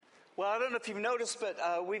Well, I don't know if you've noticed,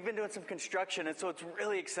 but we've been doing some construction, and so it's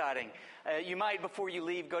really exciting. You might, before you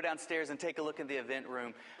leave, go downstairs and take a look in the event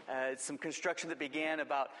room. It's some construction that began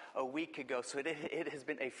about a week ago, so it has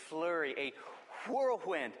been a flurry, a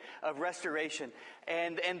whirlwind of restoration.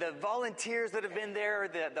 And the volunteers that have been there,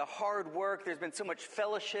 the hard work, there's been so much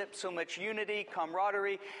fellowship, so much unity,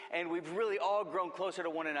 camaraderie, and we've really all grown closer to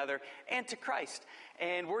one another and to Christ.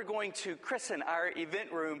 And we're going to christen our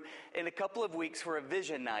event room in a couple of weeks for a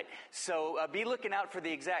vision night. So be looking out for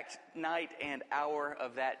the exact night and hour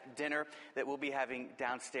of that dinner that we'll be having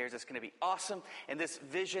downstairs. It's going to be awesome. And this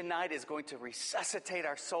vision night is going to resuscitate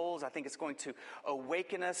our souls. I think it's going to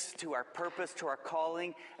awaken us to our purpose, to our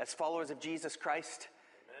calling as followers of Jesus Christ.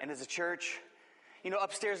 Amen. And as a church. You know,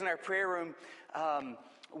 upstairs in our prayer room,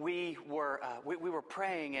 we were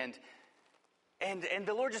praying, and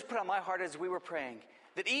the Lord just put on my heart as we were praying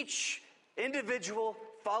that each individual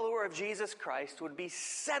follower of Jesus Christ would be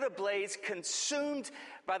set ablaze, consumed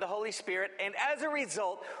by the Holy Spirit, and as a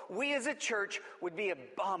result, we as a church would be a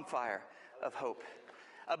bonfire of hope.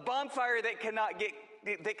 A bonfire that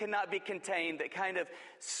cannot be contained, that kind of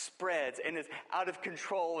spreads and is out of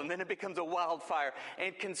control, and then it becomes a wildfire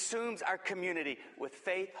and consumes our community with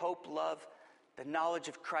faith, hope, love, the knowledge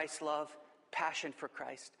of Christ's love, passion for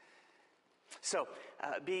Christ. So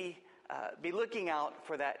be looking out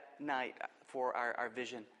for that night for our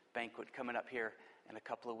vision banquet coming up here in a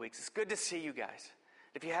couple of weeks. It's good to see you guys.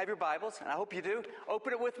 If you have your Bibles, and I hope you do,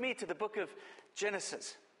 open it with me to the book of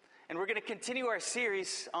Genesis. And we're going to continue our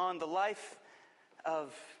series on the life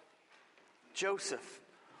of Joseph.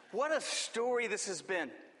 What a story this has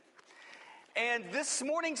been. And this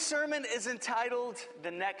morning's sermon is entitled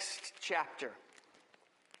The Next Chapter.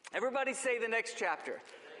 Everybody say the next chapter.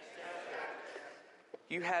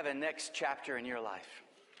 You have a next chapter in your life.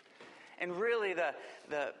 And really the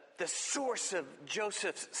source of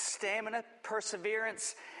Joseph's stamina,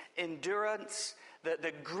 perseverance, endurance,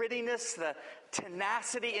 the grittiness, the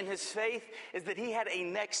tenacity in his faith is that he had a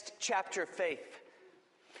next chapter faith.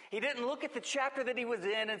 He didn't look at the chapter that he was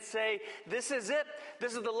in and say, this is it.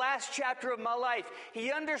 This is the last chapter of my life.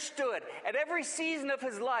 He understood at every season of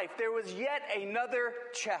his life there was yet another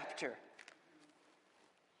chapter.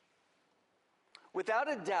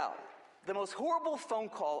 Without a doubt, the most horrible phone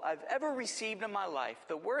call I've ever received in my life,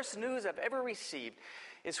 the worst news I've ever received,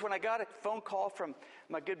 is when I got a phone call from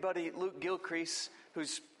my good buddy Luke Gilcrease,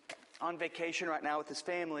 who's on vacation right now with his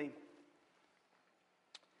family,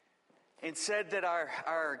 and said that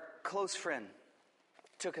our close friend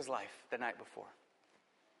took his life the night before.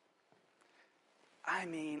 I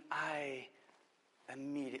mean, I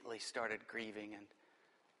immediately started grieving and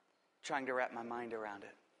trying to wrap my mind around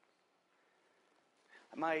it.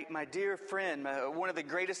 My dear friend, one of the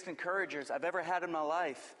greatest encouragers I've ever had in my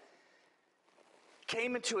life,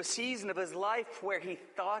 came into a season of his life where he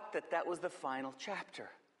thought that was the final chapter.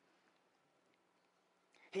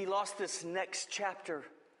 He lost this next chapter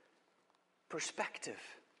perspective.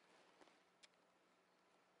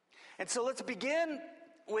 And so let's begin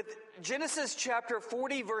with Genesis chapter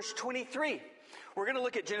 40, verse 23. We're going to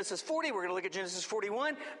look at Genesis 40, we're going to look at Genesis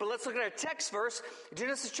 41, but let's look at our text verse,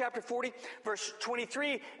 Genesis chapter 40, verse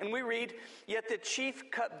 23, and we read, "Yet the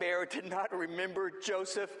chief cupbearer did not remember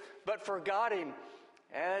Joseph, but forgot him,"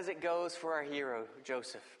 as it goes for our hero,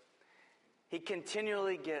 Joseph. He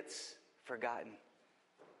continually gets forgotten.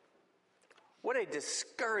 What a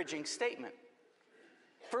discouraging statement.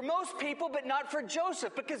 For most people, but not for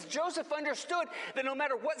Joseph, because Joseph understood that no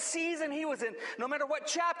matter what season he was in, no matter what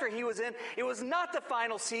chapter he was in, it was not the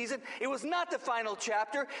final season, it was not the final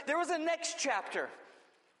chapter, there was a next chapter.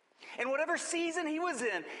 And whatever season he was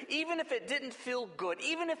in, even if it didn't feel good,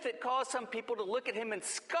 even if it caused some people to look at him and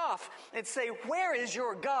scoff and say, "Where is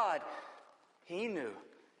your God?" he knew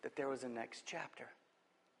that there was a next chapter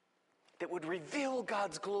that would reveal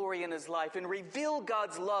God's glory in his life and reveal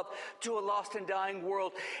God's love to a lost and dying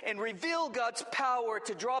world and reveal God's power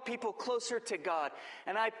to draw people closer to God.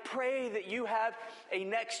 And I pray that you have a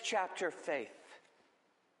next chapter faith.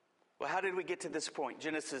 Well, how did we get to this point?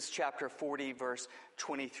 Genesis chapter 40, verse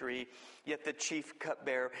 23. "Yet the chief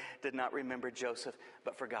cupbearer did not remember Joseph,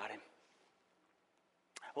 but forgot him."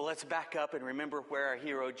 Well, let's back up and remember where our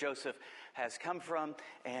hero Joseph has come from,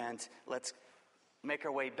 and let's make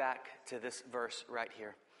our way back to this verse right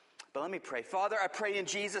here. But let me pray. Father, I pray in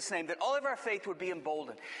Jesus' name that all of our faith would be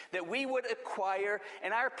emboldened, that we would acquire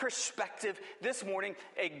in our perspective this morning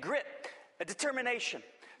a grit, a determination,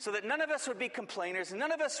 so that none of us would be complainers,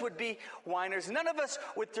 none of us would be whiners, none of us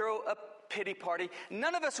would throw a pity party.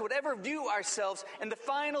 None of us would ever view ourselves in the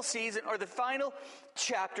final season or the final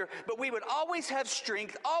chapter, but we would always have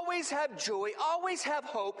strength, always have joy, always have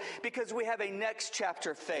hope, because we have a next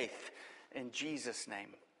chapter faith. In Jesus'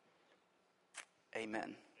 name,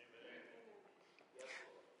 amen.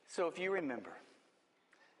 So if you remember,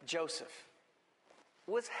 Joseph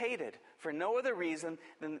was hated for no other reason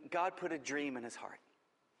than God put a dream in his heart.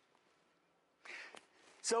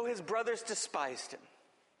 So his brothers despised him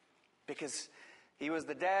because he was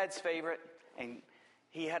the dad's favorite and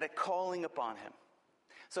he had a calling upon him.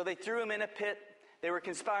 So they threw him in a pit. They were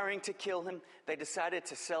conspiring to kill him. They decided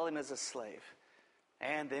to sell him as a slave.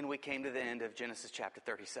 And then we came to the end of Genesis chapter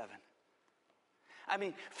 37. I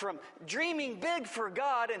mean, from dreaming big for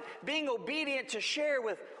God and being obedient to share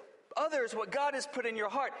with others what God has put in your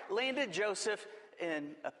heart, landed Joseph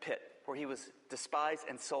in a pit where he was despised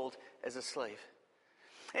and sold as a slave.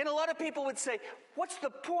 And a lot of people would say, what's the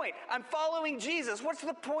point? I'm following Jesus. What's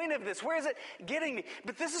the point of this? Where is it getting me?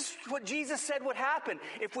 But this is what Jesus said would happen.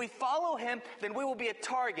 If we follow him, then we will be a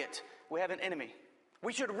target. We have an enemy.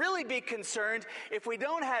 We should really be concerned if we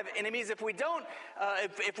don't have enemies, if we don't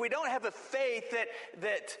have a faith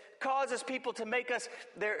that causes people to make us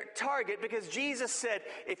their target. Because Jesus said,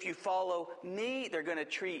 if you follow me, they're going to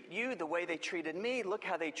treat you the way they treated me. Look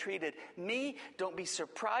how they treated me. Don't be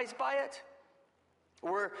surprised by it.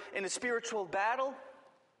 We're in a spiritual battle.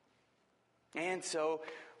 And so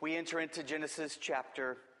we enter into Genesis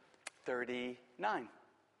chapter 39.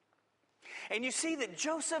 And you see that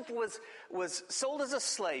Joseph was sold as a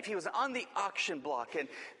slave. He was on the auction block. And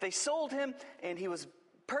they sold him, and he was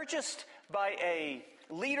purchased by a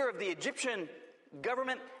leader of the Egyptian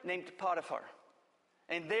government named Potiphar.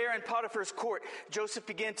 And there in Potiphar's court, Joseph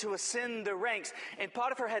began to ascend the ranks. And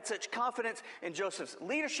Potiphar had such confidence in Joseph's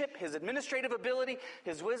leadership, his administrative ability,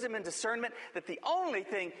 his wisdom and discernment, that the only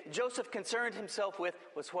thing Joseph concerned himself with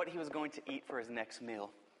was what he was going to eat for his next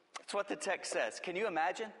meal. That's what the text says. Can you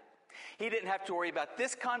imagine? He didn't have to worry about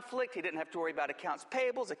this conflict. He didn't have to worry about accounts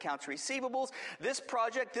payables, accounts receivables, this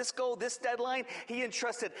project, this goal, this deadline. He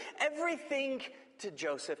entrusted everything to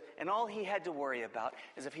Joseph, and all he had to worry about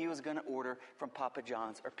is if he was going to order from Papa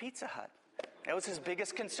John's or Pizza Hut. That was his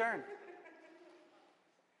biggest concern.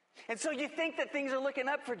 And so you think that things are looking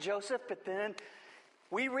up for Joseph, but then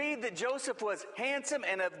we read that Joseph was handsome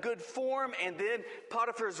and of good form, and then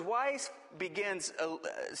Potiphar's wife begins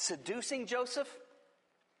seducing Joseph.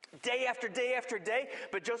 Day after day after day,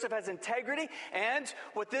 but Joseph has integrity, and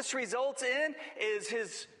what this results in is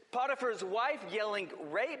his Potiphar's wife yelling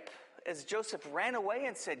rape as Joseph ran away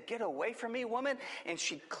and said, "Get away from me, woman." And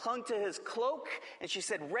she clung to his cloak and she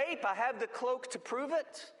said, "Rape, I have the cloak to prove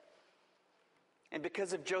it." And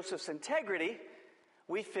because of Joseph's integrity,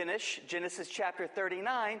 we finish Genesis chapter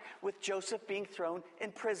 39 with Joseph being thrown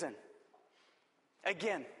in prison.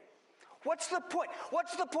 Again, what's the point?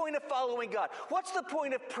 What's the point of following God? What's the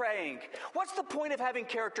point of praying? What's the point of having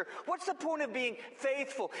character? What's the point of being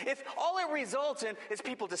faithful? If all it results in is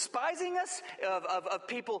people despising us, of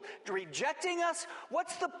people rejecting us,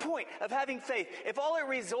 what's the point of having faith? If all it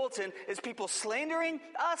results in is people slandering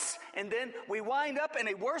us, and then we wind up in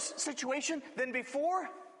a worse situation than before?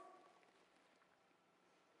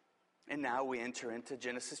 And now we enter into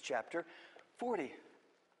Genesis chapter 40.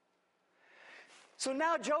 So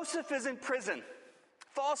now Joseph is in prison,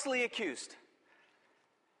 falsely accused.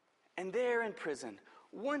 And there in prison,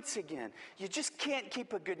 once again, you just can't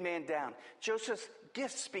keep a good man down. Joseph's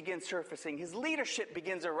gifts begin surfacing. His leadership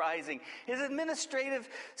begins arising. His administrative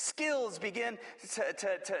skills begin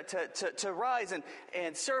to rise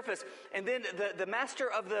and surface. And then the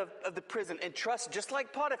master of the prison entrusts, just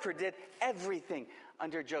like Potiphar did, everything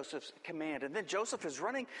under Joseph's command. And then Joseph is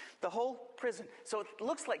running the whole prison. So it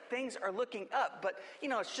looks like things are looking up, but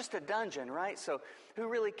it's just a dungeon, right? So who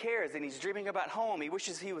really cares? And he's dreaming about home. He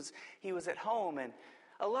wishes he was at home. And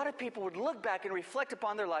a lot of people would look back and reflect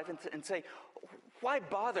upon their life and say, why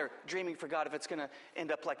bother dreaming for God if it's going to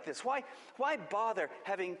end up like this? Why bother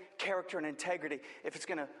having character and integrity if it's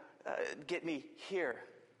going to get me here?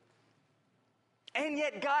 And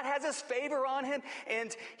yet God has his favor on him,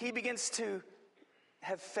 and he begins to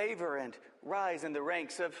have favor and rise in the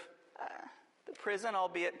ranks of the prison,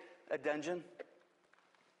 albeit a dungeon.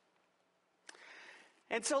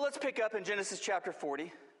 And so let's pick up in Genesis chapter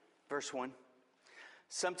 40, verse 1.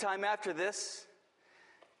 Sometime after this,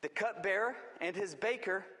 the cupbearer and his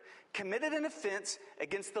baker committed an offense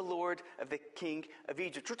against the Lord of the king of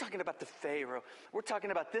Egypt. We're talking about the Pharaoh. We're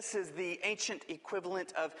talking about, this is the ancient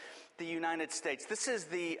equivalent of the United States. This is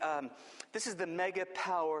the mega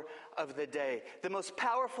power of the day. The most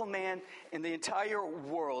powerful man in the entire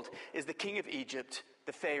world is the king of Egypt,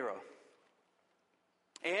 the Pharaoh.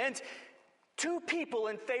 And two people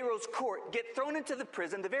in Pharaoh's court get thrown into the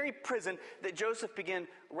prison, the very prison that Joseph began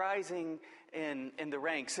rising in the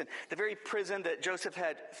ranks, and the very prison that Joseph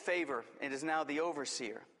had favor and is now the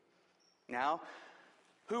overseer. Now,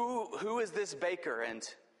 who is this baker and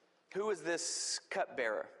who is this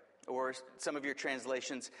cupbearer? Or some of your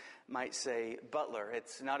translations might say butler.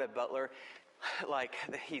 It's not a butler like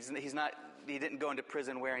he didn't go into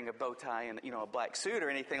prison wearing a bow tie and a black suit or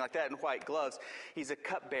anything like that and white gloves. He's a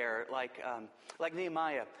cupbearer like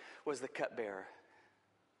Nehemiah was the cupbearer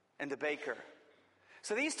and the baker.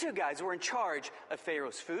 So these two guys were in charge of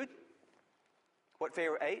Pharaoh's food, what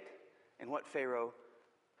Pharaoh ate, and what Pharaoh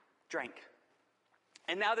drank.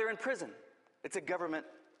 And now they're in prison. It's a government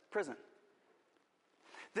prison.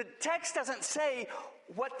 The text doesn't say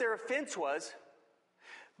what their offense was,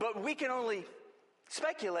 but we can only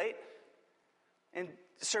speculate and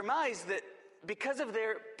surmise that because of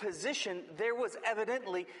their position, there was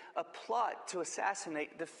evidently a plot to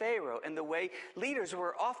assassinate the Pharaoh. And the way leaders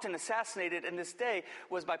were often assassinated in this day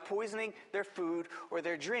was by poisoning their food or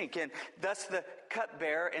their drink. And thus the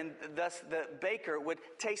cupbearer and thus the baker would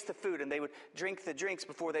taste the food and they would drink the drinks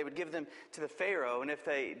before they would give them to the Pharaoh. And if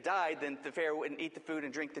they died, then the Pharaoh wouldn't eat the food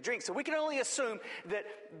and drink the drink. So we can only assume that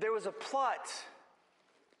there was a plot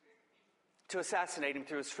to assassinate him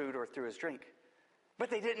through his food or through his drink. But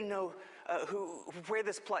they didn't know where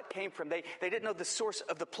this plot came from. They didn't know the source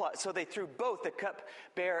of the plot. So they threw both the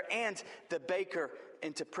cupbearer and the baker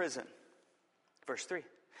into prison. Verse 3.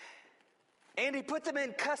 And he put them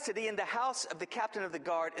in custody in the house of the captain of the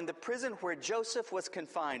guard in the prison where Joseph was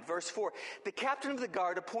confined. Verse 4. The captain of the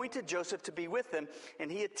guard appointed Joseph to be with them, and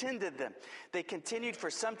he attended them. They continued for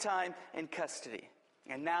some time in custody.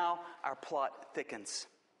 And now our plot thickens.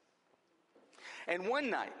 And one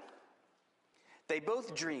night, they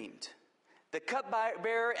both dreamed, the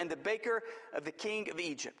cupbearer and the baker of the king of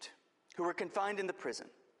Egypt, who were confined in the prison.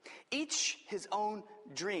 Each his own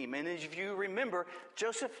dream. And if you remember,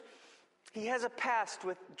 Joseph, he has a past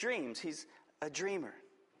with dreams. He's a dreamer.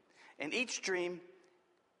 And each dreamed,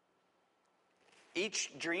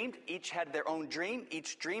 each had their own dream.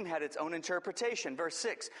 Each dream had its own interpretation. Verse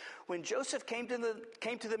 6, when Joseph came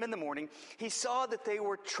to them in the morning, he saw that they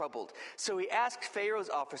were troubled. So he asked Pharaoh's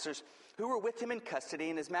officers who were with him in custody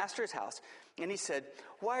in his master's house. And he said,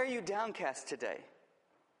 why are you downcast today?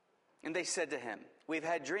 And they said to him, we've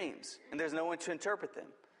had dreams, and there's no one to interpret them.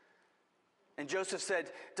 And Joseph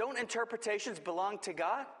said, don't interpretations belong to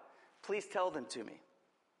God? Please tell them to me.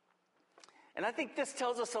 And I think this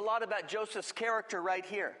tells us a lot about Joseph's character right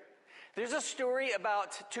here. There's a story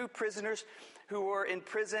about two prisoners who were in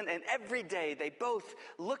prison, and every day they both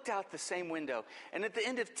looked out the same window. And at the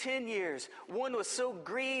end of 10 years, one was so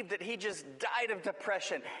grieved that he just died of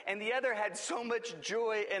depression, and the other had so much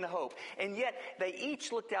joy and hope. And yet, they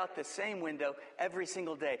each looked out the same window every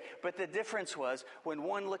single day. But the difference was, when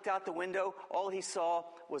one looked out the window, all he saw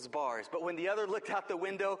was bars. But when the other looked out the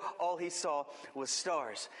window, all he saw was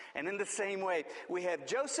stars. And in the same way, we have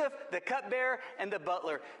Joseph, the cupbearer, and the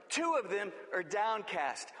butler. Two of them are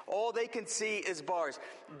downcast. All they can see is bars.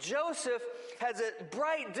 Joseph has a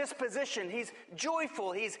bright disposition. He's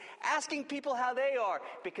joyful. He's asking people how they are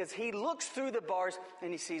because he looks through the bars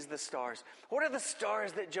and he sees the stars. What are the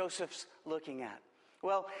stars that Joseph's looking at?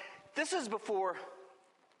 Well, this is before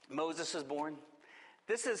Moses is born.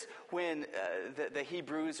 This is when the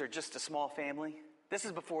Hebrews are just a small family. This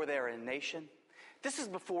is before they're a nation. This is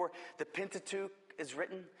before the Pentateuch is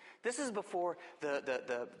written. This is before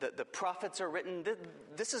the prophets are written.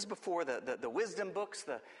 This is before the wisdom books,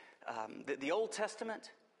 the Old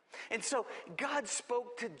Testament. And so God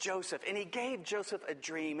spoke to Joseph, and he gave Joseph a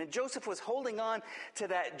dream. And Joseph was holding on to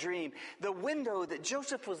that dream. The window that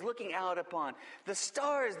Joseph was looking out upon, the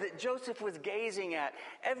stars that Joseph was gazing at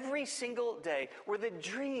every single day were the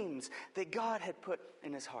dreams that God had put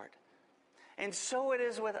in his heart. And so it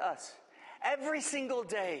is with us. Every single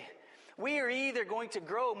day, we are either going to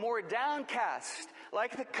grow more downcast,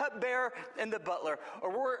 like the cupbearer and the butler,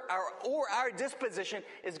 or our disposition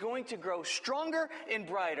is going to grow stronger and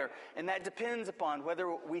brighter. And that depends upon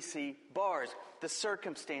whether we see bars, the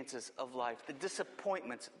circumstances of life, the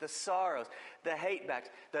disappointments, the sorrows, the hatebacks,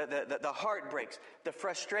 the heartbreaks, the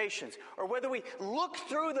frustrations, or whether we look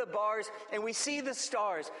through the bars and we see the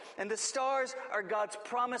stars, and the stars are God's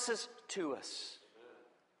promises to us.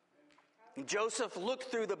 Joseph looked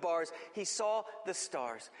through the bars. He saw the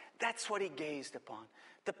stars. That's what he gazed upon.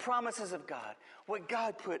 The promises of God. What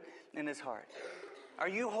God put in his heart. Are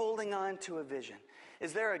you holding on to a vision?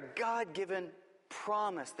 Is there a God-given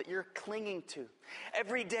promise that you're clinging to?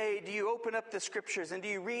 Every day, do you open up the scriptures and do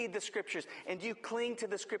you read the scriptures and do you cling to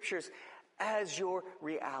the scriptures as your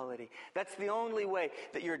reality. That's the only way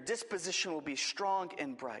that your disposition will be strong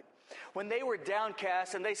and bright. When they were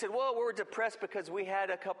downcast and they said, well, we're depressed because we had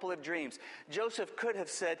a couple of dreams, Joseph could have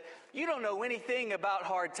said, you don't know anything about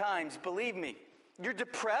hard times, believe me. You're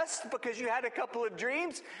depressed because you had a couple of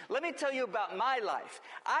dreams? Let me tell you about my life.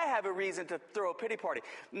 I have a reason to throw a pity party,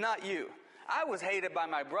 not you. I was hated by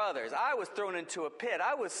my brothers. I was thrown into a pit.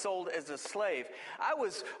 I was sold as a slave. I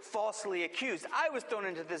was falsely accused. I was thrown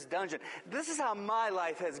into this dungeon. This is how my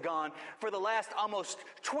life has gone for the last almost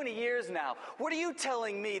 20 years now. What are you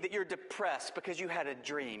telling me that you're depressed because you had a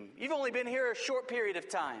dream? You've only been here a short period of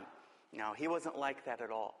time. No, he wasn't like that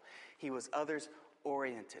at all. He was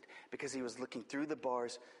others-oriented because he was looking through the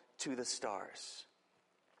bars to the stars.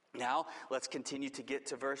 Now, let's continue to get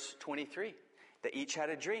to verse 23. They each had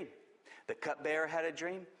a dream. The cupbearer had a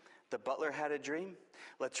dream. The butler had a dream.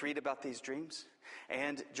 Let's read about these dreams.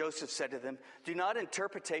 And Joseph said to them, do not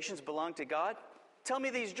interpretations belong to God? Tell me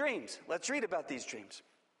these dreams. Let's read about these dreams.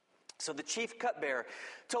 So the chief cupbearer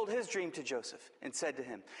told his dream to Joseph and said to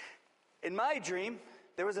him, in my dream,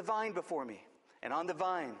 there was a vine before me, and on the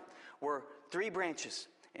vine were 3 branches.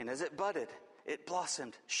 And as it budded, it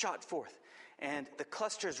blossomed, shot forth, and the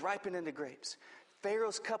clusters ripened into grapes.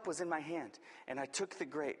 Pharaoh's cup was in my hand, and I took the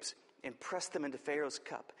grapes and pressed them into Pharaoh's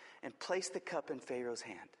cup, and placed the cup in Pharaoh's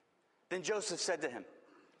hand. Then Joseph said to him,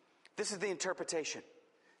 this is the interpretation.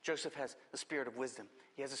 Joseph has a spirit of wisdom.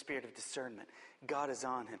 He has a spirit of discernment. God is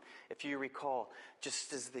on him. If you recall,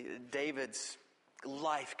 just as David's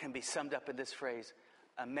life can be summed up in this phrase,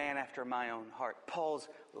 a man after my own heart. Paul's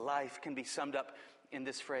life can be summed up in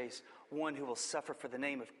this phrase, one who will suffer for the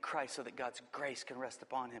name of Christ so that God's grace can rest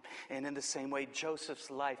upon him. And in the same way, Joseph's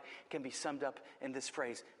life can be summed up in this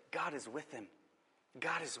phrase, God is with him.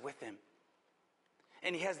 God is with him.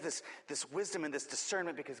 And he has this wisdom and this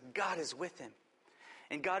discernment because God is with him.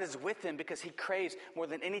 And God is with him because he craves more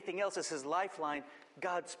than anything else as his lifeline,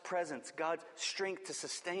 God's presence, God's strength to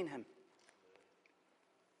sustain him.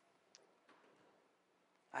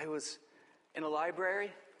 I was in a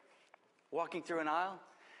library, walking through an aisle,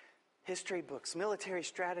 history books, military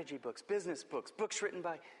strategy books, business books, books written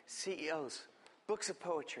by CEOs, books of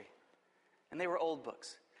poetry. And they were old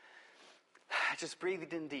books. I just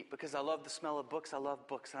breathed in deep because I love the smell of books. I love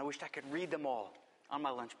books. And I wished I could read them all on my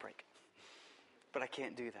lunch break. But I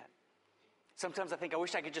can't do that. Sometimes I think I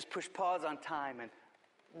wish I could just push pause on time and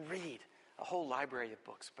read a whole library of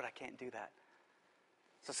books. But I can't do that.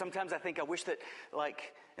 So sometimes I think I wish that,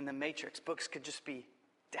 like in the Matrix, books could just be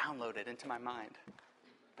downloaded into my mind.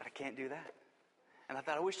 But I can't do that. And I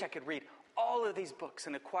thought, I wish I could read all of these books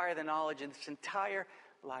and acquire the knowledge in this entire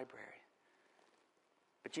library.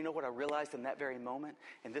 But you know what I realized in that very moment?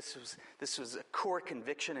 And this was a core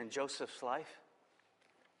conviction in Joseph's life.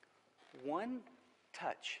 One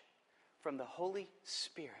touch from the Holy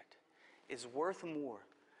Spirit is worth more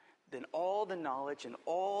than all the knowledge and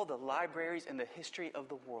all the libraries and the history of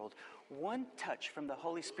the world. One touch from the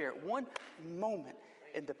Holy Spirit, one moment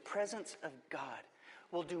in the presence of God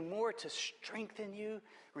will do more to strengthen you,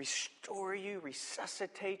 restore you,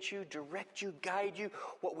 resuscitate you, direct you, guide you.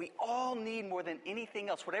 What we all need more than anything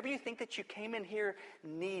else, whatever you think that you came in here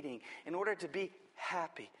needing in order to be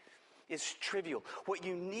happy, is trivial. What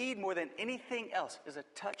you need more than anything else is a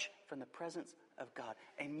touch from the presence of God,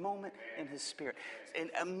 a moment in His Spirit. And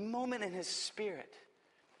a moment in His Spirit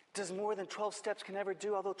does more than 12 steps can ever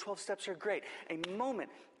do, although 12 steps are great. A moment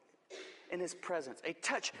in His presence, a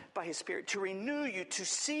touch by His Spirit to renew you, to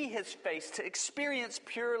see His face, to experience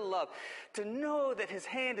pure love, to know that His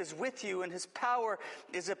hand is with you and His power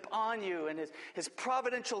is upon you and His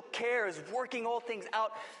providential care is working all things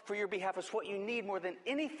out for your behalf is what you need more than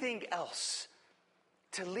anything else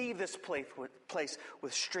to leave this place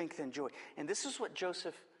with strength and joy. And this is what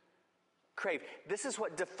Joseph craved. This is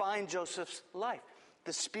what defined Joseph's life.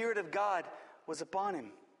 The Spirit of God was upon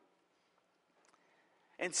him.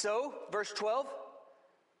 And so, verse 12,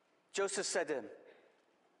 Joseph said to him,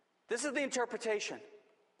 this is the interpretation.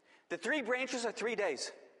 The 3 branches are 3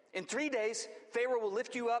 days. In 3 days, Pharaoh will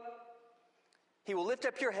lift you up. He will lift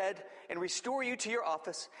up your head and restore you to your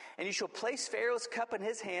office, and you shall place Pharaoh's cup in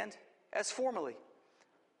his hand as formerly,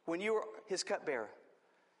 when you were his cupbearer.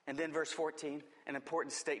 And then verse 14, an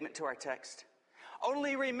important statement to our text.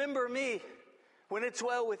 Only remember me when it's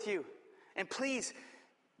well with you, and please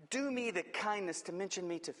do me the kindness to mention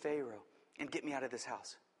me to Pharaoh and get me out of this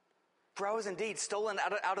house. For I was indeed stolen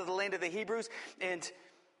out of the land of the Hebrews, and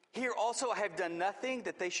here also I have done nothing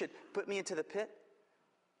that they should put me into the pit.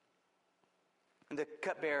 And the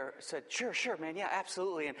cupbearer said, sure, man, yeah,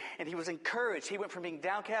 absolutely. And he was encouraged. He went from being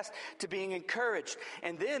downcast to being encouraged.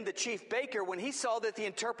 And then the chief baker, when he saw that the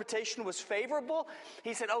interpretation was favorable,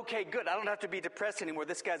 he said, okay, good. I don't have to be depressed anymore.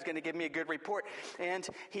 This guy's going to give me a good report. And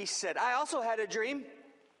he said, I also had a dream.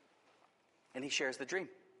 And he shares the dream.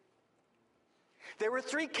 There were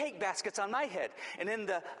 3 cake baskets on my head, and in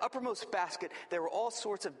the uppermost basket there were all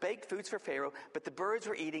sorts of baked foods for Pharaoh, but the birds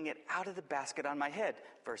were eating it out of the basket on my head.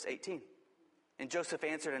 Verse 18. And Joseph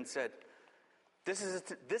answered and said, this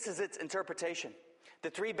is its interpretation. The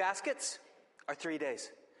 3 baskets are 3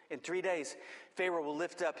 days. In 3 days, Pharaoh will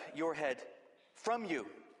lift up your head from you.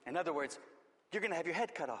 In other words, you're going to have your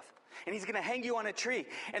head cut off. And he's going to hang you on a tree,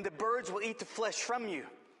 and the birds will eat the flesh from you.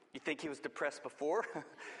 You think he was depressed before?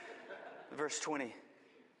 Verse 20.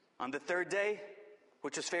 On the 3rd day,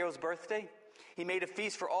 which was Pharaoh's birthday, he made a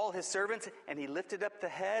feast for all his servants, and he lifted up the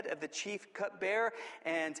head of the chief cupbearer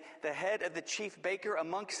and the head of the chief baker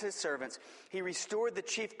amongst his servants. He restored the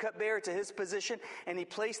chief cupbearer to his position, and he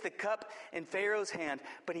placed the cup in Pharaoh's hand.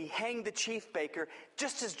 But he hanged the chief baker,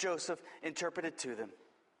 just as Joseph interpreted to them.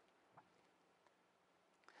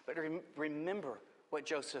 But remember what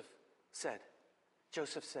Joseph said.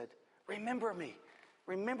 Joseph said, remember me.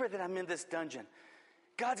 Remember that I'm in this dungeon.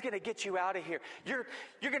 God's going to get you out of here. You're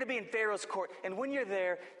going to be in Pharaoh's court. And when you're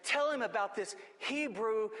there, tell him about this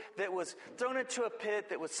Hebrew that was thrown into a pit,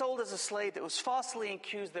 that was sold as a slave, that was falsely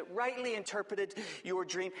accused, that rightly interpreted your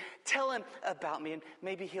dream. Tell him about me, and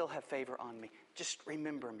maybe he'll have favor on me. Just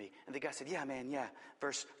remember me. And the guy said, yeah, man, yeah.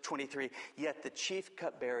 Verse 23, yet the chief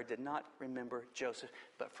cupbearer did not remember Joseph,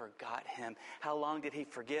 but forgot him. How long did he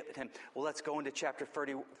forget him? Well, let's go into chapter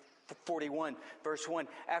 41, verse 1.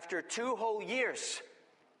 After 2 whole years,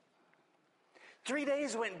 3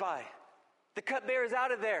 days went by. The cupbearer is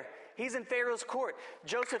out of there. He's in Pharaoh's court.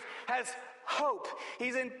 Joseph has hope.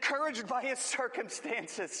 He's encouraged by his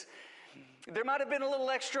circumstances. There might have been a little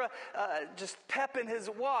extra just pep in his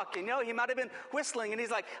walk. You know, he might have been whistling, and he's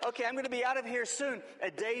like, okay, I'm going to be out of here soon. A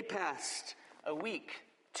day passed, a week,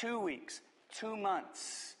 2 weeks, 2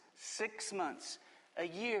 months, 6 months, a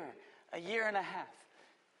year and a half,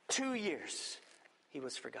 2 years. He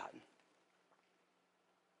was forgotten.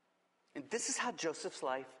 And this is how Joseph's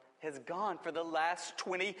life has gone for the last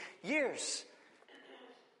 20 years.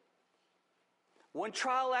 One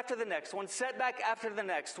trial after the next, one setback after the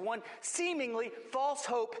next, one seemingly false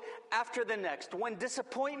hope after the next, one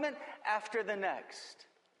disappointment after the next.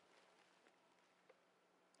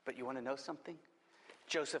 But you want to know something?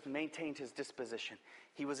 Joseph maintained his disposition.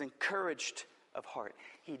 He was encouraged of heart.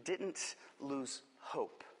 He didn't lose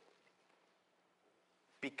hope.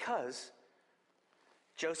 Because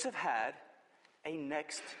Joseph had a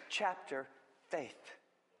next chapter faith.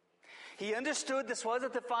 He understood this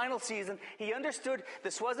wasn't the final season. He understood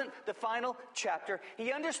this wasn't the final chapter.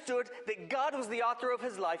 He understood that God was the author of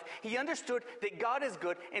his life. He understood that God is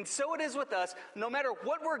good. And so it is with us. No matter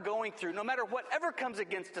what we're going through, no matter whatever comes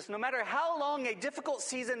against us, no matter how long a difficult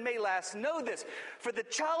season may last, know this. For the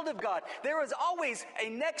child of God, there is always a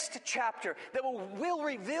next chapter that will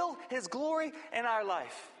reveal his glory in our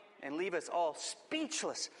life and leave us all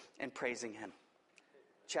speechless in praising him.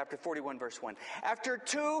 Chapter 41, verse 1. After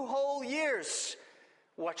 2 whole years,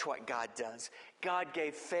 watch what God does. God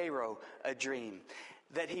gave Pharaoh a dream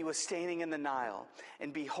that he was standing in the Nile.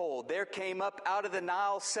 And behold, there came up out of the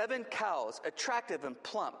Nile 7 cows, attractive and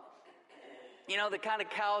plump. You know, the kind of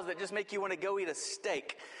cows that just make you want to go eat a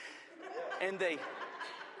steak. And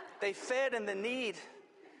they fed in the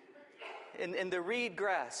in the reed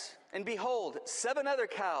grass. And behold, 7 other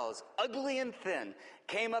cows, ugly and thin,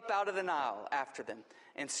 came up out of the Nile after them,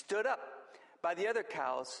 and stood up by the other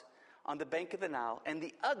cows on the bank of the Nile. And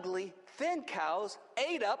the ugly, thin cows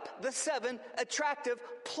ate up the 7 attractive,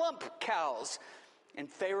 plump cows. And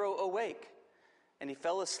Pharaoh awake, and he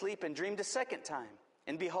fell asleep and dreamed a second time.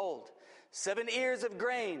 And behold, 7 ears of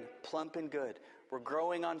grain, plump and good, were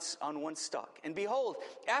growing on one stalk. And behold,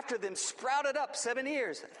 after them sprouted up 7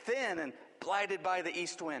 ears, thin and blighted by the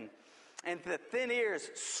east wind. And the thin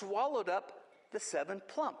ears swallowed up the 7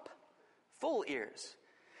 plump, full ears.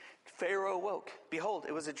 Pharaoh awoke. Behold,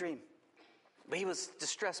 it was a dream. But he was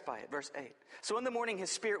distressed by it. Verse 8. So in the morning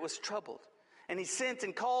his spirit was troubled. And he sent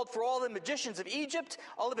and called for all the magicians of Egypt,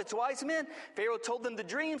 all of its wise men. Pharaoh told them the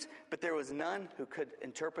dreams, but there was none who could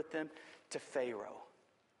interpret them to Pharaoh.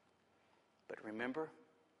 But remember,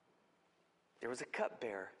 there was a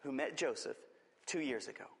cupbearer who met Joseph 2 years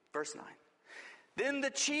ago. Verse 9. Then the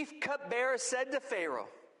chief cupbearer said to Pharaoh,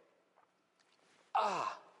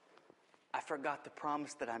 I forgot the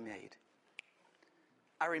promise that I made.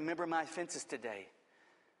 I remember my offenses today.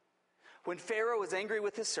 When Pharaoh was angry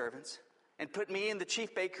with his servants and put me and the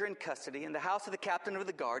chief baker in custody in the house of the captain of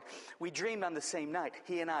the guard. We dreamed on the same night,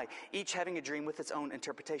 he and I, each having a dream with its own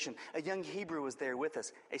interpretation. A young Hebrew was there with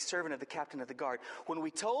us, a servant of the captain of the guard. When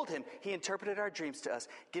we told him, he interpreted our dreams to us,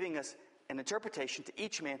 giving us an interpretation to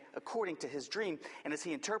each man according to his dream. And as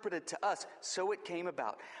he interpreted to us, so it came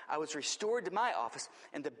about. I was restored to my office,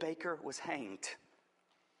 and the baker was hanged.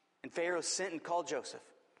 And Pharaoh sent and called Joseph,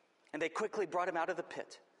 and they quickly brought him out of the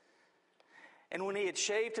pit. And when he had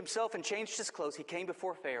shaved himself and changed his clothes, he came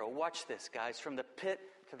before Pharaoh. Watch this, guys, from the pit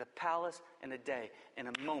to the palace in a day, in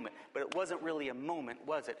a moment. But it wasn't really a moment,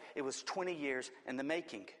 was it? It was 20 years in the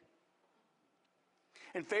making.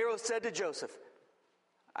 And Pharaoh said to Joseph,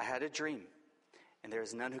 I had a dream, and there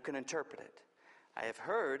is none who can interpret it. I have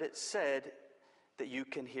heard it said that you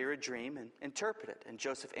can hear a dream and interpret it. And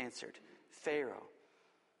Joseph answered, Pharaoh,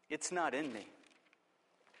 it's not in me.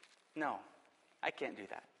 No, I can't do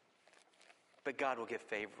that. But God will give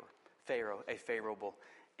Pharaoh a favorable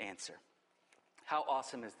answer. How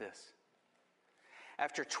awesome is this?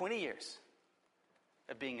 After 20 years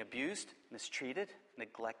of being abused, mistreated,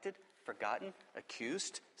 neglected, forgotten,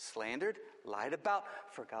 accused, slandered, lied about,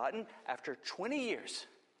 forgotten, after 20 years,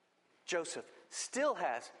 Joseph still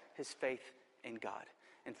has his faith in God.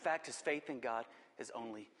 In fact, his faith in God has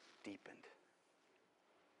only deepened.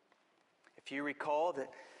 If you recall that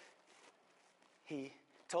he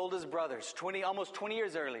told his brothers almost 20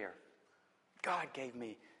 years earlier, God gave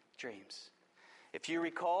me dreams. If you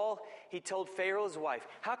recall, he told Pharaoh's wife,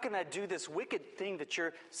 how can I do this wicked thing that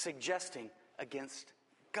you're suggesting against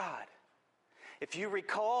God? If you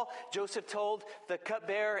recall, Joseph told the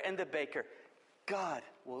cupbearer and the baker, God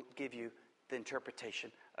will give you the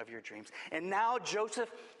interpretation of your dreams. And now Joseph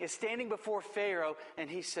is standing before Pharaoh and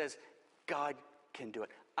he says, God can do it.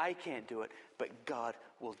 I can't do it, but God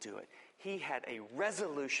will do it. He had a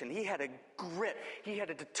resolution, he had a grit, he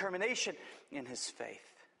had a determination in his faith.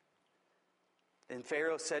 Then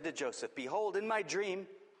Pharaoh said to Joseph, behold, in my dream,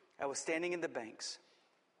 I was standing in the banks.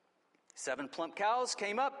 7 plump cows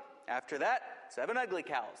came up. After that, 7 ugly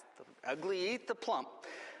cows. The ugly eat the plump.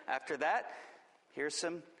 After that, here's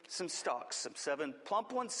some stalks. Some 7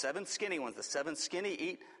 plump ones, 7 skinny ones. The 7 skinny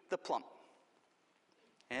eat the plump.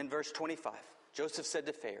 And verse 25, Joseph said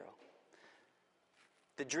to Pharaoh,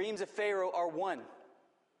 the dreams of Pharaoh are one.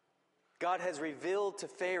 God has revealed to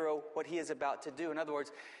Pharaoh what he is about to do. In other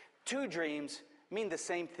words, 2 dreams mean the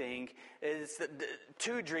same thing. It's the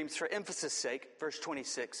 2 dreams for emphasis' sake. Verse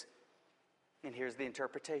 26. And here's the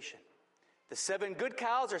interpretation. The 7 good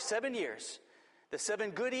cows are 7 years. The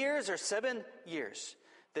 7 good ears are 7 years.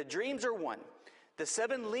 The dreams are one. The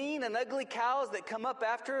 7 lean and ugly cows that come up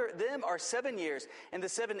after them are 7 years. And the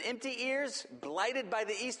 7 empty ears, blighted by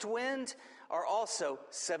the east wind, are also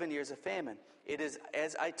 7 years of famine. It is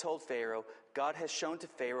as I told Pharaoh, God has shown to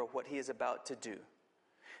Pharaoh what he is about to do.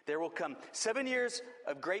 There will come 7 years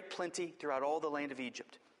of great plenty throughout all the land of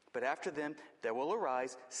Egypt. But after them, there will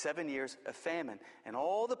arise 7 years of famine, and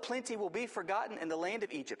all the plenty will be forgotten in the land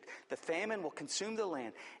of Egypt. The famine will consume the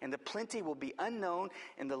land, and the plenty will be unknown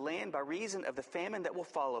in the land by reason of the famine that will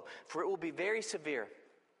follow, for it will be very severe.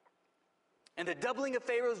 And the doubling of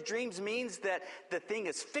Pharaoh's dreams means that the thing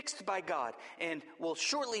is fixed by God and will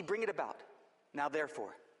shortly bring it about. Now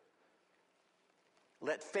therefore,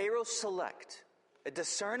 let Pharaoh select a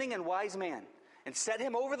discerning and wise man and set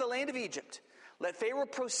him over the land of Egypt. Let Pharaoh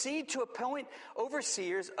proceed to appoint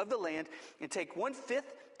overseers of the land and take 1/5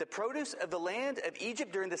 the produce of the land of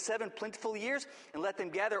Egypt during the 7 plentiful years, and let them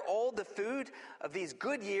gather all the food of these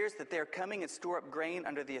good years that they are coming and store up grain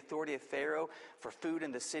under the authority of Pharaoh for food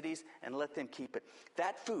in the cities, and let them keep it.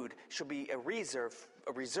 That food shall be a reserve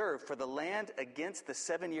for the land against the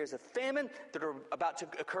 7 years of famine that are about to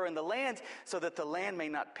occur in the land, so that the land may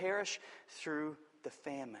not perish through the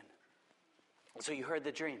famine. So you heard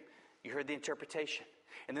the dream. You heard the interpretation.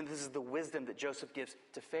 And then this is the wisdom that Joseph gives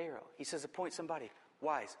to Pharaoh. He says, appoint somebody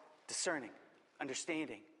wise, discerning,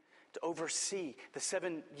 understanding, to oversee the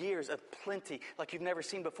 7 years of plenty like you've never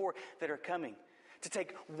seen before that are coming. To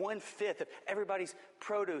take 1/5 of everybody's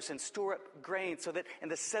produce and store up grain so that in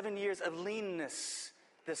the 7 years of leanness,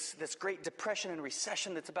 this great depression and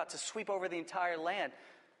recession that's about to sweep over the entire land,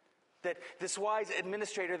 that this wise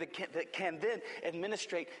administrator that can then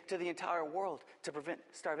administrate to the entire world to prevent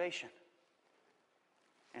starvation.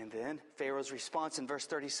 And then Pharaoh's response in verse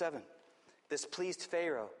 37. This pleased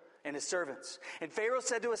Pharaoh and his servants. And Pharaoh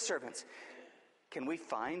said to his servants, can we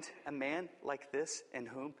find a man like this in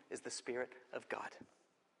whom is the Spirit of God?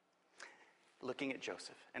 Looking at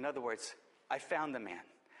Joseph. In other words, I found the man.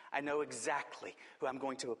 I know exactly who I'm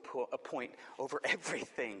going to appoint over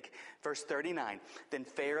everything. Verse 39, then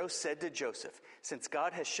Pharaoh said to Joseph, since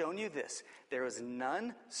God has shown you this, there is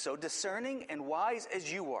none so discerning and wise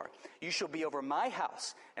as you are. You shall be over my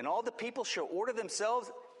house, and all the people shall order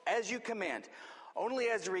themselves as you command. Only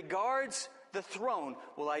as regards the throne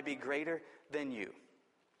will I be greater than you.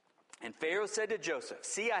 And Pharaoh said to Joseph,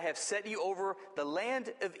 see, I have set you over the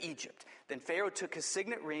land of Egypt. Then Pharaoh took his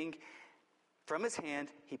signet ring from his hand,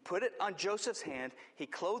 he put it on Joseph's hand, he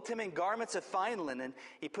clothed him in garments of fine linen,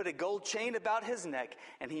 he put a gold chain about his neck,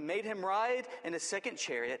 and he made him ride in a second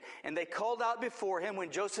chariot. And they called out before him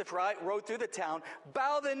when Joseph rode through the town,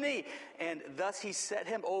 bow the knee. And thus he set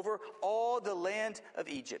him over all the land of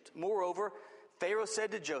Egypt. Moreover, Pharaoh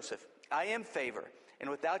said to Joseph, I am favor, and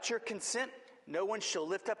without your consent no one shall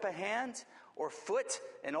lift up a hand or foot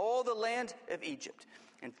in all the land of Egypt.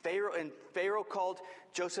 And Pharaoh called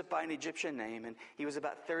Joseph by an Egyptian name, and he was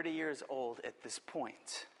about 30 years old at this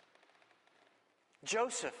point.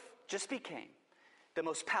 Joseph just became the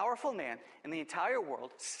most powerful man in the entire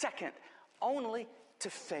world, second only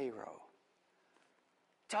to Pharaoh.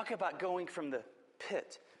 Talk about going from the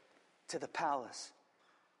pit to the palace.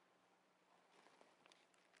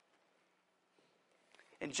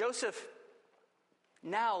 And Joseph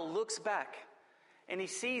now looks back and he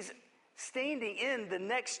sees standing in the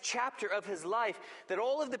next chapter of his life that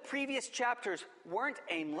all of the previous chapters weren't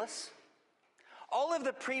aimless. All of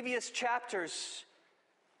the previous chapters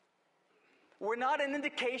were not an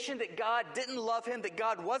indication that God didn't love him, that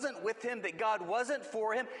God wasn't with him, that God wasn't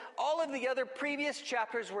for him. All of the other previous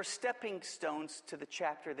chapters were stepping stones to the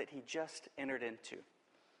chapter that he just entered into.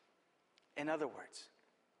 In other words,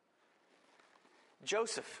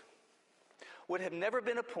 Joseph would have never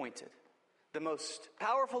been appointed the most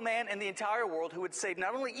powerful man in the entire world who would save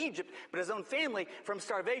not only Egypt, but his own family from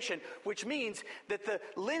starvation, which means that the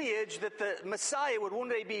lineage that the Messiah would one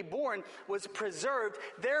day be born was preserved.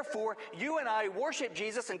 Therefore, you and I worship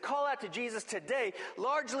Jesus and call out to Jesus today,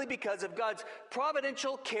 largely because of God's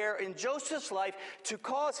providential care in Joseph's life to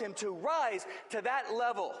cause him to rise to that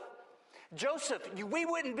level. Joseph, we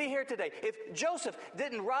wouldn't be here today if Joseph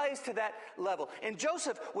didn't rise to that level. And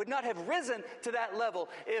Joseph would not have risen to that level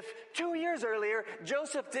if 2 years earlier,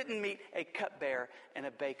 Joseph didn't meet a cupbearer and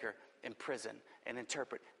a baker in prison and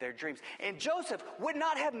interpret their dreams. And Joseph would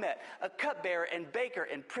not have met a cupbearer and baker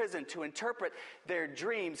in prison to interpret their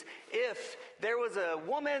dreams if there was a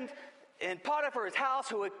woman in Potiphar's house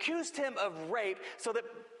who accused him of rape so that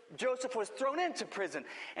Joseph was thrown into prison.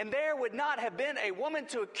 And there would not have been a woman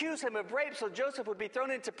to accuse him of rape, so Joseph would be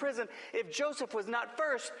thrown into prison if Joseph was not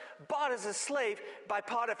first bought as a slave by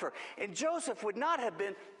Potiphar. And Joseph would not have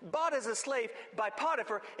been bought as a slave by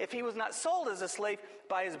Potiphar if he was not sold as a slave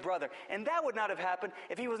by his brother. And that would not have happened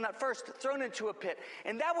if he was not first thrown into a pit.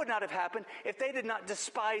 And that would not have happened if they did not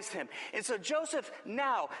despise him. And so Joseph,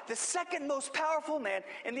 now the second most powerful man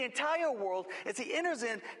in the entire world, as he enters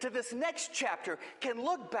into this next chapter, can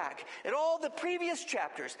look back at all the previous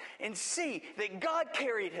chapters and see that God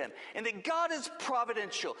carried him, and that God is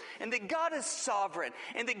providential, and that God is sovereign,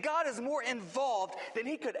 and that God is more involved than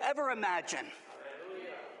he could ever imagine.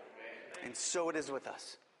 And so it is with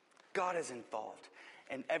us. God is involved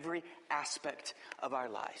in every aspect of our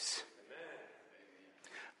lives.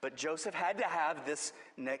 But Joseph had to have this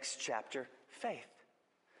next chapter faith.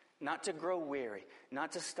 Not to grow weary,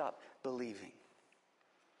 not to stop believing.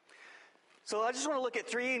 So I just want to look at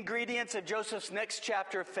 3 ingredients of Joseph's next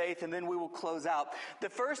chapter of faith, and then we will close out. The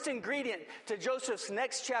first ingredient to Joseph's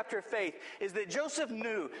next chapter of faith is that Joseph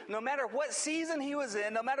knew no matter what season he was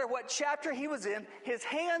in, no matter what chapter he was in, his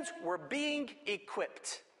hands were being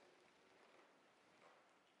equipped.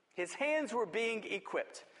 His hands were being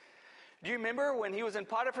equipped. Do you remember when he was in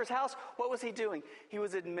Potiphar's house? What was he doing? He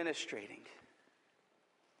was administrating.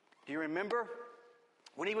 Do you remember?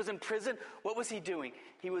 When he was in prison, what was he doing?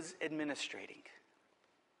 He was administrating.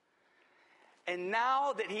 And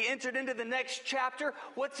now that he entered into the next chapter,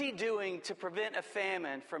 what's he doing to prevent a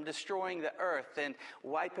famine from destroying the earth and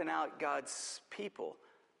wiping out God's people?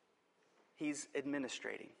 He's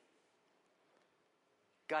administrating.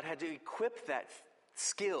 God had to equip that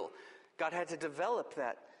skill. God had to develop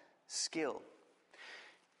that skill.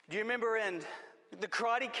 Do you remember in The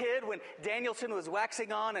Karate Kid, when Danielson was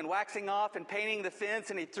waxing on and waxing off and painting the fence,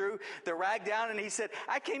 and he threw the rag down and he said,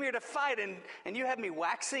 I came here to fight and you have me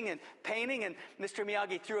waxing and painting? And Mr.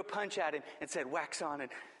 Miyagi threw a punch at him and said, wax on,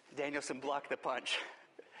 and Danielson blocked the punch.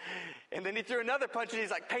 And then he threw another punch and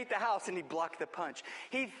he's like, paint the house, and he blocked the punch.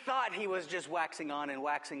 He thought he was just waxing on and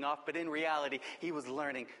waxing off, but in reality, he was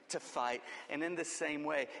learning to fight. And in the same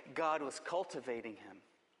way, God was cultivating him.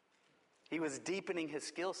 He was deepening his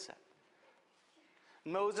skill set.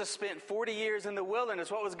 Moses spent 40 years in the wilderness.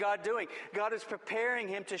 What was God doing? God is preparing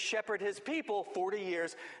him to shepherd his people 40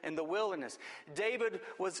 years in the wilderness. David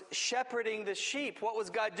was shepherding the sheep. What was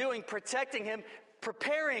God doing? Protecting him,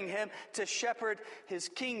 preparing him to shepherd his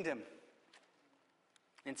kingdom.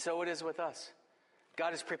 And so it is with us.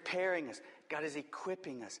 God is preparing us. God is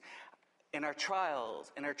equipping us in our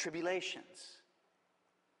trials, in our tribulations.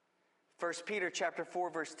 1 Peter chapter 4,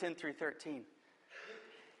 verse 10 through 13.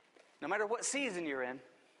 No matter what season you're in,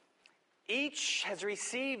 each has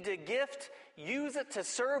received a gift. Use it to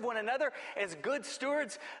serve one another as good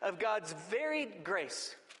stewards of God's varied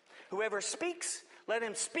grace. Whoever speaks, let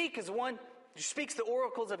him speak as one who speaks the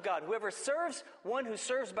oracles of God. Whoever serves, one who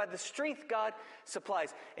serves by the strength God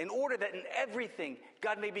supplies, in order that in everything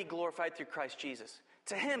God may be glorified through Christ Jesus.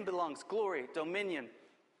 To him belongs glory, dominion,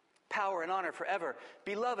 power, and honor forever.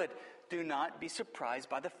 Beloved, do not be surprised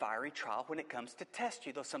by the fiery trial when it comes to test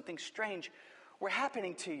you, though something strange were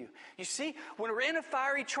happening to you. You see, when we're in a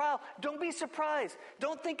fiery trial, don't be surprised.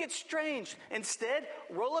 Don't think it's strange. Instead,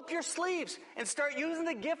 roll up your sleeves and start using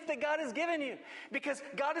the gift that God has given you, because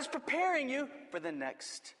God is preparing you for the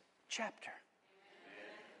next chapter.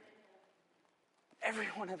 Every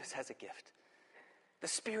one of us has a gift. The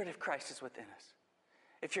Spirit of Christ is within us.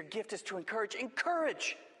 If your gift is to encourage,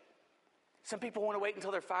 encourage. Some people want to wait until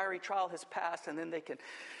their fiery trial has passed and then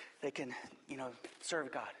they can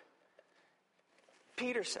serve God.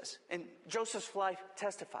 Peter says, and Joseph's life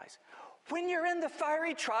testifies, when you're in the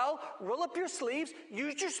fiery trial, roll up your sleeves,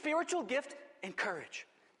 use your spiritual gift, encourage,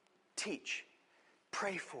 teach,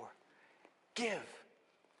 pray for, give,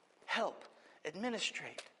 help,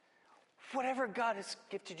 administrate. Whatever God has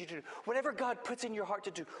gifted you to do, whatever God puts in your heart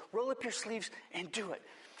to do, roll up your sleeves and do it.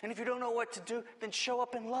 And if you don't know what to do, then show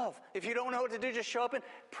up in love. If you don't know what to do, just show up and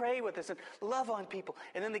pray with us and love on people.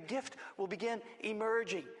 And then the gift will begin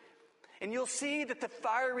emerging. And you'll see that the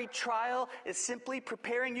fiery trial is simply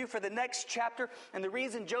preparing you for the next chapter. And the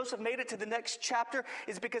reason Joseph made it to the next chapter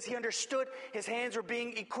is because he understood his hands were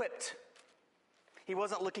being equipped. He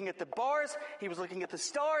wasn't looking at the bars. He was looking at the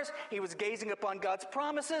stars. He was gazing upon God's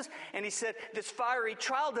promises. And he said, this fiery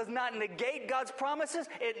trial does not negate God's promises.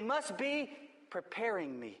 It must be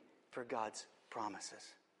preparing me for God's promises.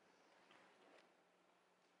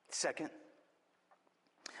 Second,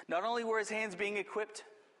 not only were his hands being equipped,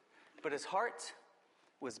 but his heart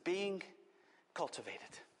was being cultivated.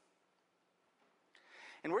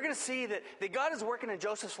 And we're going to see that God is working in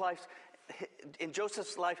Joseph's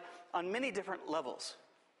life on many different levels.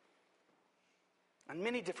 On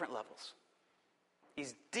many different levels.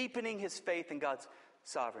 He's deepening his faith in God's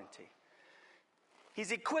sovereignty.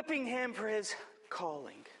 He's equipping him for his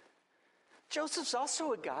calling. Joseph's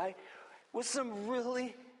also a guy with some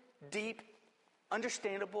really deep,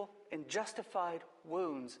 understandable, and justified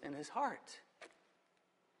wounds in his heart.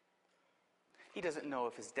 He doesn't know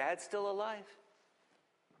if his dad's still alive,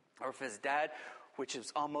 or if his dad, which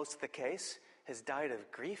is almost the case, has died of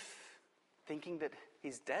grief, thinking that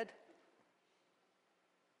he's dead.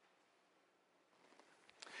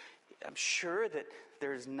 I'm sure that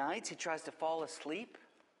there's nights he tries to fall asleep.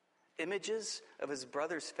 Images of his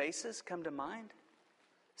brothers' faces come to mind.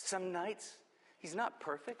 Some nights he's not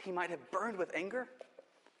perfect. He might have burned with anger.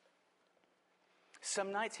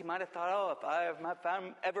 Some nights he might have thought, if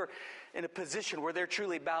I'm ever in a position where they're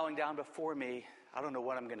truly bowing down before me, I don't know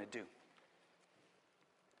what I'm going to do.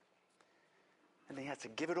 And then he has to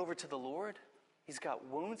give it over to the Lord. He's got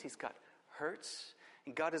wounds. He's got hurts.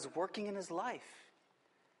 And God is working in his life.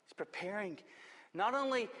 He's preparing not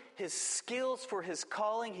only his skills for his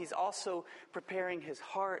calling, he's also preparing his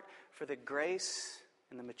heart for the grace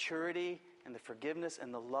and the maturity and the forgiveness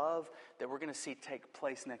and the love that we're going to see take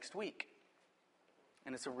place next week.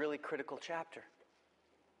 And it's a really critical chapter.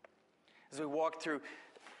 As we walk through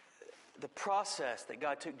the process that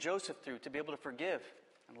God took Joseph through to be able to forgive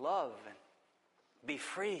and love and be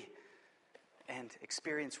free and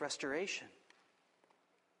experience restoration.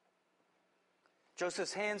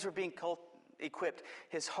 Joseph's hands were being equipped.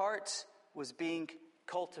 His heart was being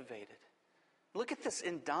cultivated. Look at this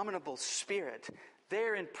indomitable spirit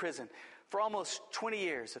there in prison for almost 20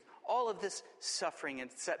 years of all of this suffering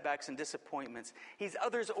and setbacks and disappointments. He's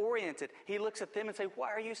others-oriented. He looks at them and says,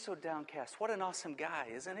 why are you so downcast? What an awesome guy,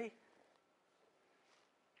 isn't he?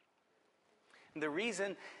 And the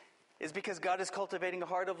reason is because God is cultivating a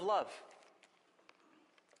heart of love.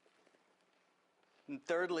 And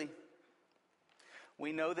thirdly,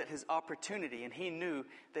 we know that his opportunity, and he knew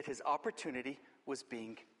that his opportunity was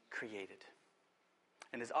being created.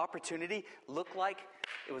 And his opportunity looked like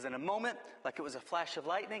it was in a moment, like it was a flash of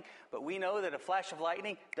lightning. But we know that a flash of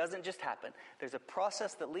lightning doesn't just happen. There's a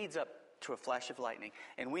process that leads up to a flash of lightning.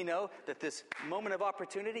 And we know that this moment of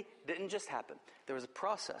opportunity didn't just happen. There was a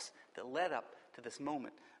process that led up to this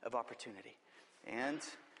moment of opportunity. And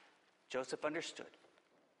Joseph understood.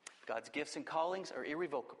 God's gifts and callings are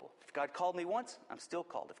irrevocable. If God called me once, I'm still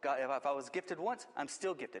called. If I was gifted once, I'm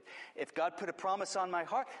still gifted. If God put a promise on my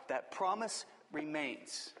heart, that promise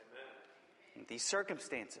remains. And these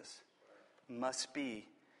circumstances must be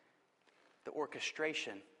the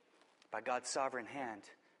orchestration by God's sovereign hand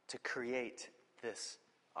to create this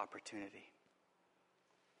opportunity.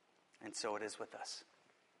 And so it is with us.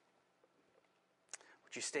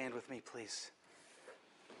 Would you stand with me, please?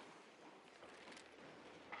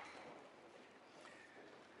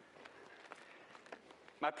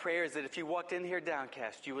 My prayer is that if you walked in here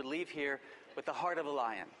downcast, you would leave here with the heart of a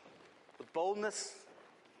lion, with boldness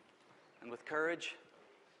and with courage,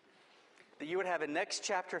 that you would have a next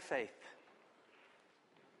chapter faith.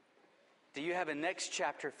 Do you have a next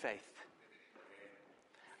chapter faith?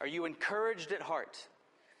 Are you encouraged at heart?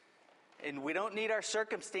 And we don't need our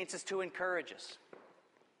circumstances to encourage us.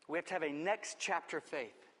 We have to have a next chapter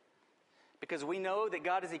faith. Because we know that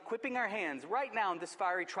God is equipping our hands right now in this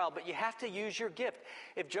fiery trial, but you have to use your gift.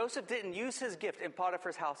 If Joseph didn't use his gift in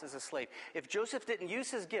Potiphar's house as a slave, if Joseph didn't use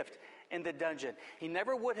his gift in the dungeon, he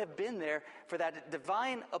never would have been there for that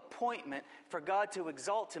divine appointment for God to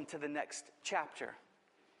exalt him to the next chapter.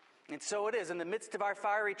 And so it is. In the midst of our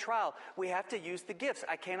fiery trial, we have to use the gifts.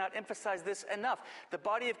 I cannot emphasize this enough. The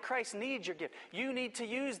body of Christ needs your gift. You need to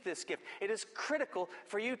use this gift. It is critical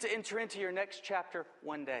for you to enter into your next chapter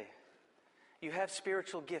one day. You have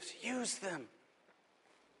spiritual gifts. Use them.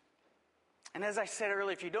 And as I said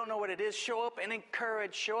earlier, if you don't know what it is, show up and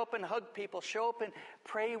encourage. Show up and hug people. Show up and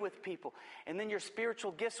pray with people. And then your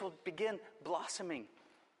spiritual gifts will begin blossoming.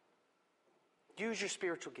 Use your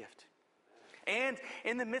spiritual gift. And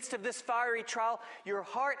in the midst of this fiery trial, your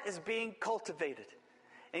heart is being cultivated.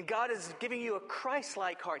 And God is giving you a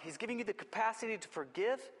Christ-like heart. He's giving you the capacity to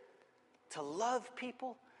forgive, to love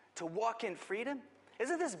people, to walk in freedom.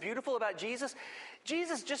 Isn't this beautiful about Jesus?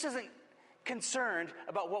 Jesus just isn't concerned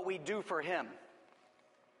about what we do for him.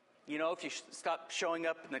 You know, if you stop showing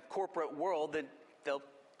up in the corporate world, then they'll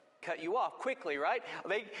cut you off quickly, right?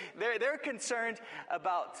 They're concerned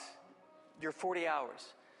about your 40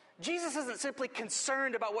 hours. Jesus isn't simply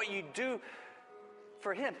concerned about what you do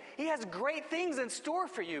for him. He has great things in store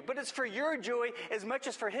for you, but it's for your joy as much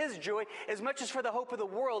as for his joy, as much as for the hope of the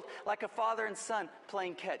world, like a father and son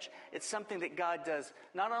playing catch. It's something that God does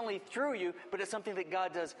not only through you, but it's something that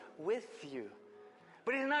God does with you.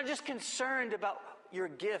 But he's not just concerned about your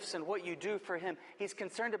gifts and what you do for him. He's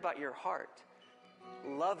concerned about your heart,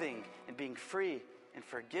 loving and being free and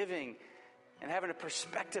forgiving and having a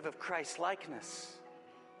perspective of Christ-likeness.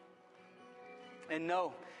 And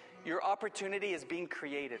no, your opportunity is being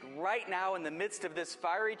created. Right now, in the midst of this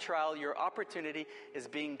fiery trial, your opportunity is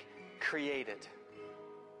being created.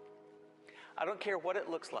 I don't care what it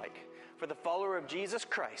looks like. For the follower of Jesus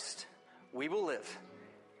Christ, we will live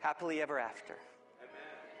happily ever after.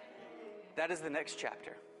 That is the next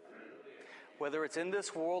chapter. Whether it's in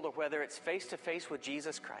this world or whether it's face to face with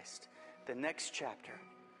Jesus Christ, the next chapter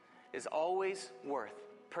is always worth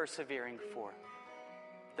persevering for.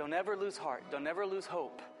 Don't ever lose heart. Don't ever lose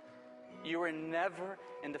hope. You are never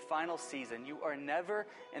in the final season. You are never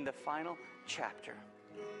in the final chapter.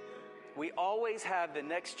 We always have the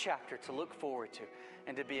next chapter to look forward to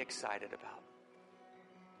and to be excited about.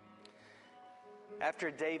 After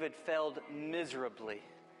David failed miserably,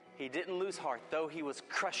 he didn't lose heart. Though he was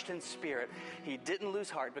crushed in spirit, he didn't lose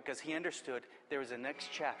heart because he understood there was a next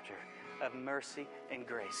chapter of mercy and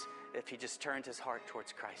grace if he just turned his heart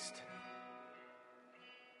towards Christ.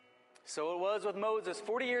 So it was with Moses,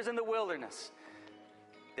 40 years in the wilderness.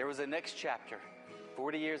 There was a next chapter,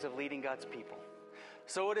 40 years of leading God's people.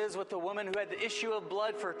 So it is with the woman who had the issue of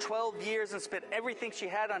blood for 12 years and spent everything she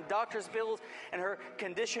had on doctor's bills, and her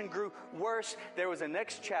condition grew worse. There was a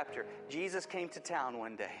next chapter. Jesus came to town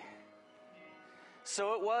one day.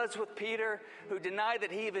 So it was with Peter, who denied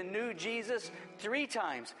that he even knew Jesus 3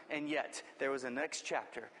 times, and yet there was a next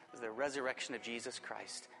chapter. It was the resurrection of Jesus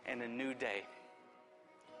Christ and a new day.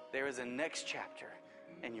 There is a next chapter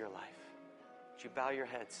in your life. Would you bow your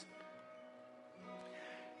heads?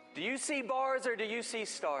 Do you see bars or do you see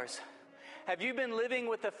stars? Have you been living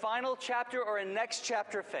with a final chapter or a next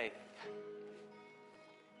chapter faith?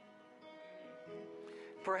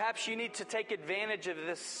 Perhaps you need to take advantage of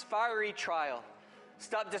this fiery trial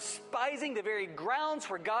Stop despising the very grounds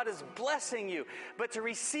where God is blessing you. But to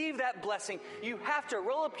receive that blessing, you have to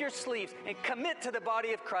roll up your sleeves and commit to the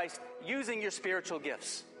body of Christ using your spiritual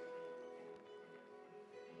gifts.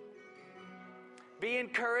 Be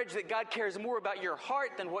encouraged that God cares more about your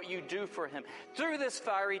heart than what you do for Him. Through this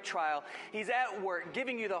fiery trial, He's at work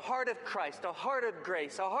giving you the heart of Christ, a heart of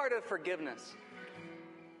grace, a heart of forgiveness.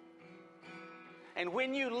 And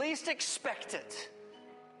when you least expect it,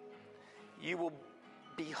 you will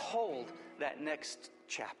behold that next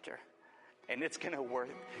chapter, and it's going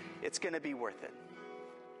to be worth it.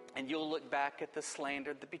 And you'll look back at the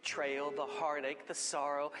slander, the betrayal, the heartache, the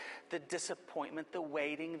sorrow, the disappointment, the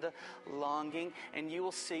waiting, the longing, and you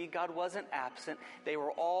will see God wasn't absent. They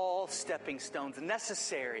were all stepping stones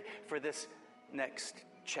necessary for this next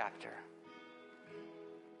chapter.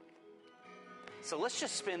 So let's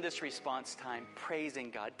just spend this response time praising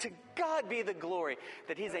God. To God be the glory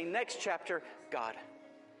that He's a next chapter God.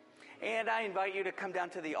 And I invite you to come down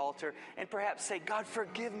to the altar and perhaps say, God,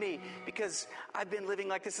 forgive me because I've been living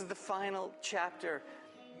like this is the final chapter.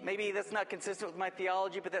 Maybe that's not consistent with my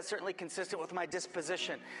theology, but that's certainly consistent with my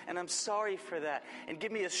disposition. And I'm sorry for that. And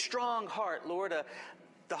give me a strong heart, Lord,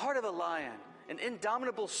 the heart of a lion, an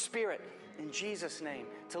indomitable spirit, in Jesus' name,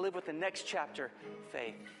 to live with the next chapter,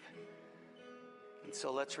 faith. And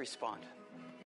so let's respond.